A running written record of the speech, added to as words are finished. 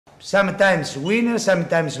Sometimes winner,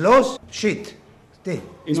 sometimes loss. Shit.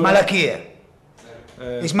 It's Malakia.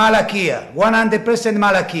 It's Malakia. 100%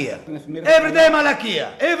 Malakia. Every day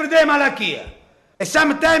Malakia. Every day Malakia. And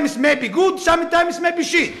sometimes maybe good, sometimes maybe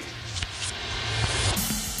shit.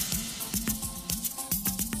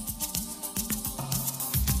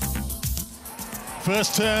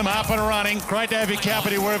 First term up and running. Great to have you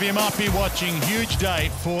company wherever you might be watching. Huge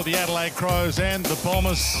day for the Adelaide Crows and the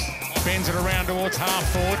Bombers. Bends it around towards half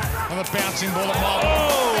forward and the bouncing ball at Marble.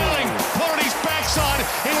 Belling put on his backside.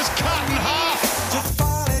 He was cut in half. Just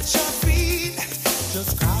fall at your feet,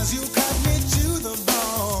 just cause you cut me to the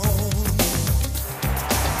bone.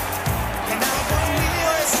 And I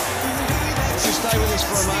Let's just stay with us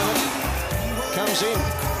for a moment. Comes in.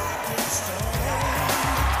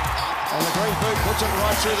 And the green boot puts it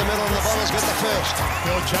right through the middle and the Bombers get the first.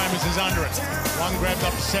 Bill Chambers is under it. One grabs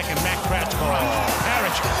up the second. Matt Crouch.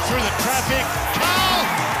 Parrish through the traffic. Carl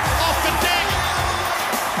off the deck.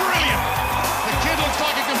 Brilliant. The kid looks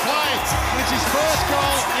like he can play. It's his first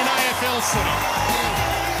goal in AFL footy.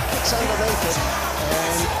 It's underneath it.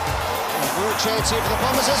 And a real chance here for the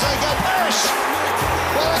Bombers as they go. Parrish.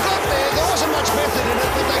 Well, they got there. There wasn't much method in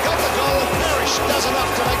it, but they got the goal. And Parrish does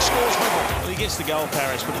enough to make scores level. Well, he gets the goal,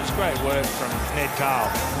 Parrish, but it was great work from Ned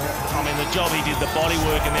Carl. I mean, the job he did, the body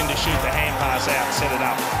work, and then to shoot the hand pass out, set it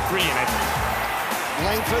up. Brilliant effort.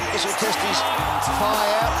 Langford, this will test his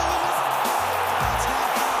fire out.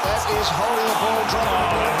 That is holding the ball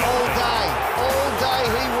dropping all day. All day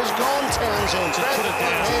he was gone, Townsend. Just put it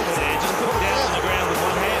down. Just put it down on the ground with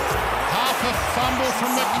one hand. Half a fumble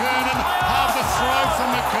from McKernan, half a throw from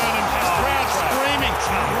McKernan. Crowd screaming.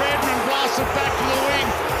 Redmond blasted back to the wing.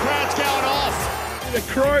 Crowd's going off. The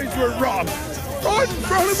Crows were robbed. Right in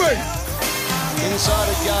front of me. Inside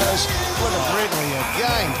it goes. What a brilliant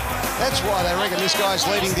game. That's why they reckon this guy's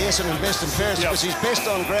leading the Essendon best and fairest, because he's best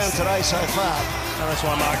on ground today so far. And that's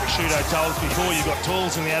why Mark Shudo told us before, you've got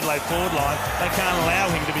tools in the Adelaide forward line. They can't allow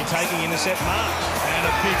him to be taking intercept marks. And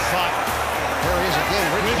a big fight. There he is again.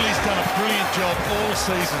 Ridley's done a brilliant job all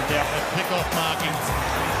season down at pick-off marking.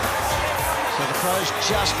 So the Crows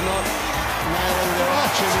just not nailing their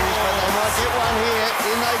opportunities, but they might get one here.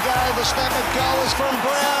 In they go. The snap at goal is from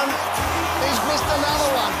Brown. He's missed another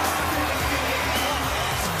one.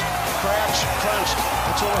 Crouch crunched.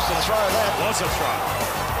 It's almost a throw, that. Was a throw.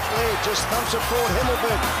 Yeah, just thumps it forward.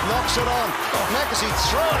 Himmelberg knocks it on. Mackesy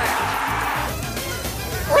throw it out.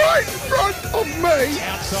 Right in front of me.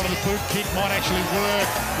 Outside of the boot kick might actually work.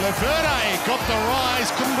 Laverde got the rise,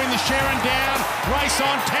 couldn't bring the Sharon down. Race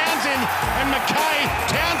on Townsend and McKay.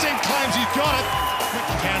 Townsend claims he's got it.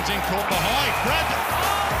 Townsend caught behind, grabbed it.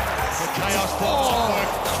 The chaos ball work,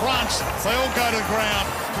 crunch. They all go to the ground.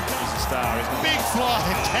 He's a star, isn't he? Big fly,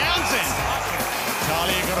 Townsend.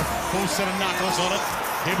 Talia got a full set of knuckles on it.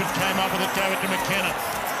 Hibbert came up with it, gave it to McKenna.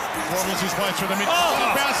 Wobbles his way through the mid.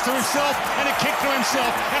 A bounce to himself, and a kick to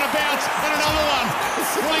himself, and a bounce, and another one.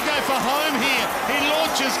 Will he go for home here? He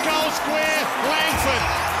launches, goal square, Langford.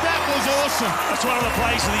 That was awesome. That's one of the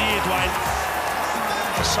plays of the year, Dwayne.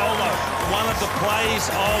 A solo, one of the plays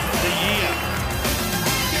of the year.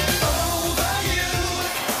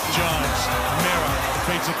 Jones, Merrill,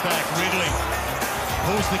 feeds it back, Ridley.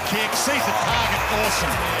 Pulls the kick, sees the target,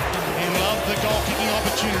 awesome. He loved the goal-kicking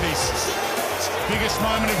opportunities. Biggest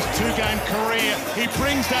moment of his two-game career. He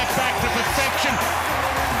brings that back to perfection.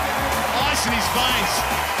 Ice in his veins.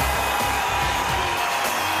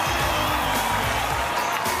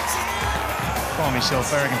 Find myself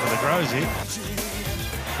arrogant for the Crows here.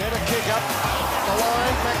 Better kick up the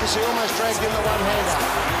line. Mackesy almost dragged in the one-hander.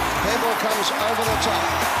 Handball comes over the top.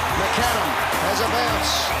 McCannum has a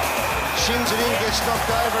bounce. Shins it in, gets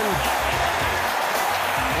knocked over, and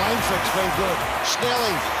Langford's been good.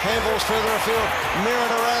 Snelling, handballs further afield,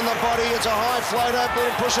 mirrored around the body. It's a high floater,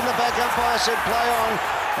 Bill pushing the back umpire said play on,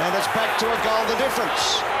 and it's back to a goal, the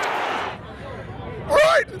difference.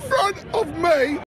 Right in front of me.